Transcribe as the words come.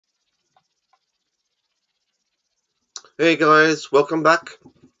Hey guys, welcome back.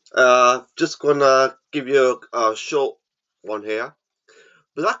 Just gonna give you a short one here.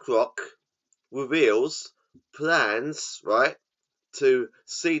 BlackRock reveals plans, right, to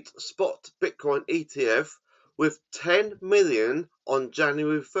seed spot Bitcoin ETF with 10 million on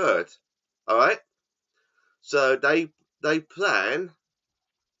January 3rd. All right, so they plan.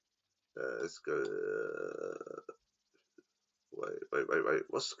 Let's go. Wait.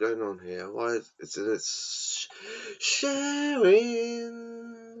 What's going on here? Why is it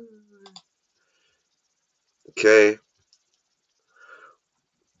sharing? Okay.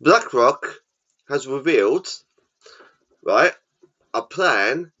 BlackRock has revealed, right, a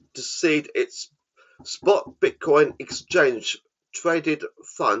plan to seed its spot Bitcoin exchange traded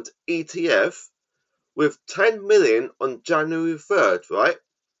fund ETF with 10 million on January 3rd, right?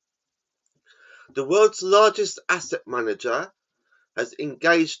 The world's largest asset manager has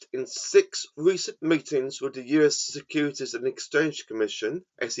engaged in 6 recent meetings with the US Securities and Exchange Commission,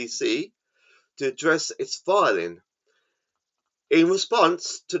 SEC, to address its filing. In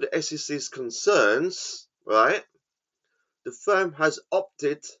response to the SEC's concerns, right, the firm has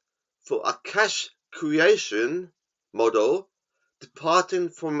opted for a cash creation model, departing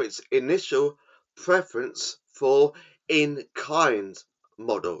from its initial preference for in-kind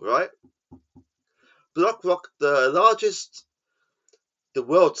model, right? BlackRock, the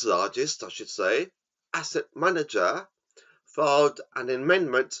world's largest, I should say, asset manager, filed an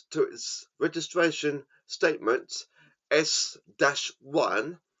amendment to its registration statement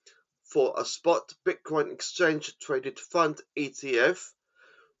S-1 for a spot Bitcoin exchange traded fund ETF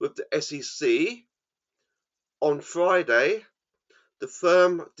with the SEC. On Friday, the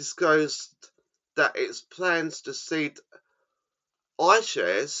firm disclosed that its plans to seed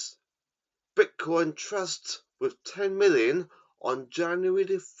iShares Bitcoin Trust with 10 million on January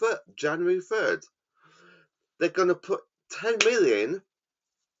 3rd. They're going to put 10 million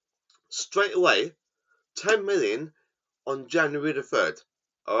straight away, 10 million on January the 3rd.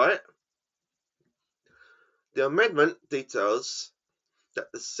 All right? The amendment details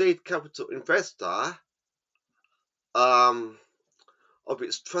that the seed capital investor of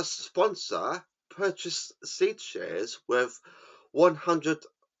its trust sponsor purchased seed shares worth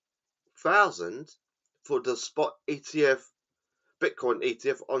 100,000 for the spot ETF Bitcoin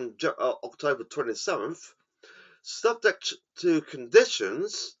ETF on October 27th. Subject to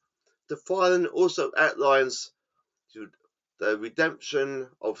conditions, the filing also outlines the redemption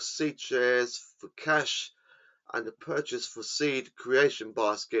of seed shares for cash and the purchase for seed creation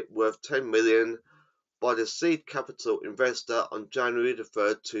basket worth 10 million by the seed capital investor on January the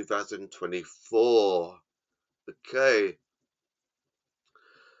 3rd, 2024. Okay,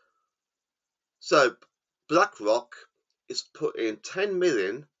 so BlackRock is putting 10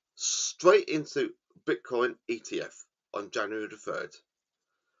 million straight into Bitcoin ETF on January the 3rd.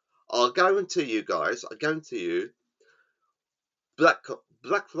 I guarantee you guys,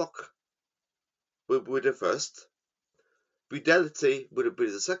 BlackRock will be the first, Fidelity will be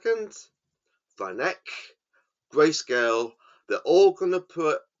the second, Vanek, Grayscale, they're all going to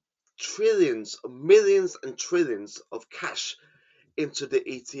put trillions, millions and trillions of cash into the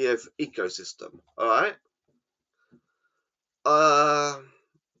ETF ecosystem. All right.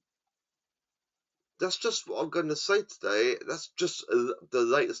 That's just what I'm going to say today. That's just the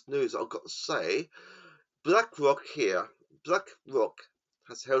latest news I've got to say. BlackRock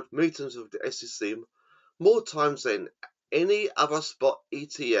has held meetings with the SEC more times than any other spot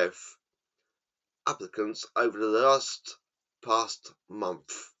ETF applicants over the past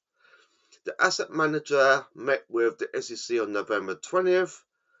month. The asset manager met with the SEC on November 20th,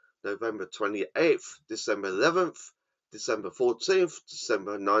 November 28th, December 11th, December 14th,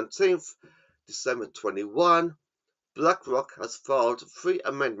 December 19th, December 21. BlackRock has filed 3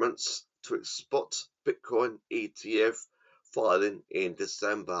 amendments to its spot Bitcoin ETF filing in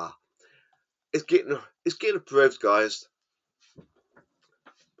December. It's getting approved, guys.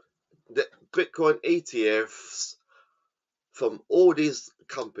 The Bitcoin ETFs from all these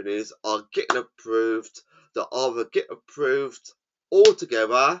companies are getting approved. They either get approved all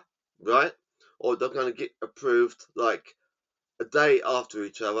together, right? Or they're going to get approved like a day after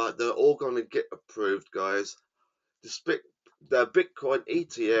each other. They're all going to get approved, guys. The Bitcoin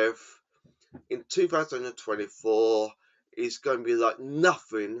ETF in 2024 is going to be like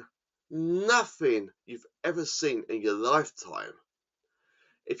nothing you've ever seen in your lifetime.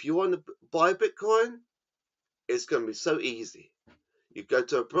 If you want to buy Bitcoin, it's going to be so easy. You go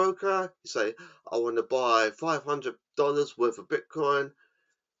to a broker, you say, I want to buy $500 worth of Bitcoin.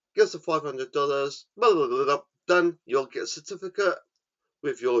 Give us the $500, blah, blah, blah, blah, done. You'll get a certificate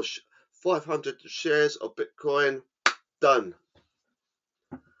with your 500 shares of Bitcoin. Done.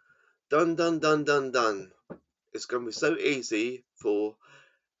 Done, done, done, done, done. It's going to be so easy for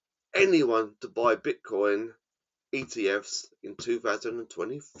anyone to buy Bitcoin ETFs in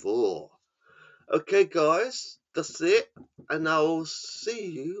 2024. Okay, guys, that's it, and I'll see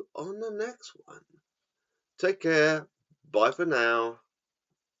you on the next one. Take care. Bye for now.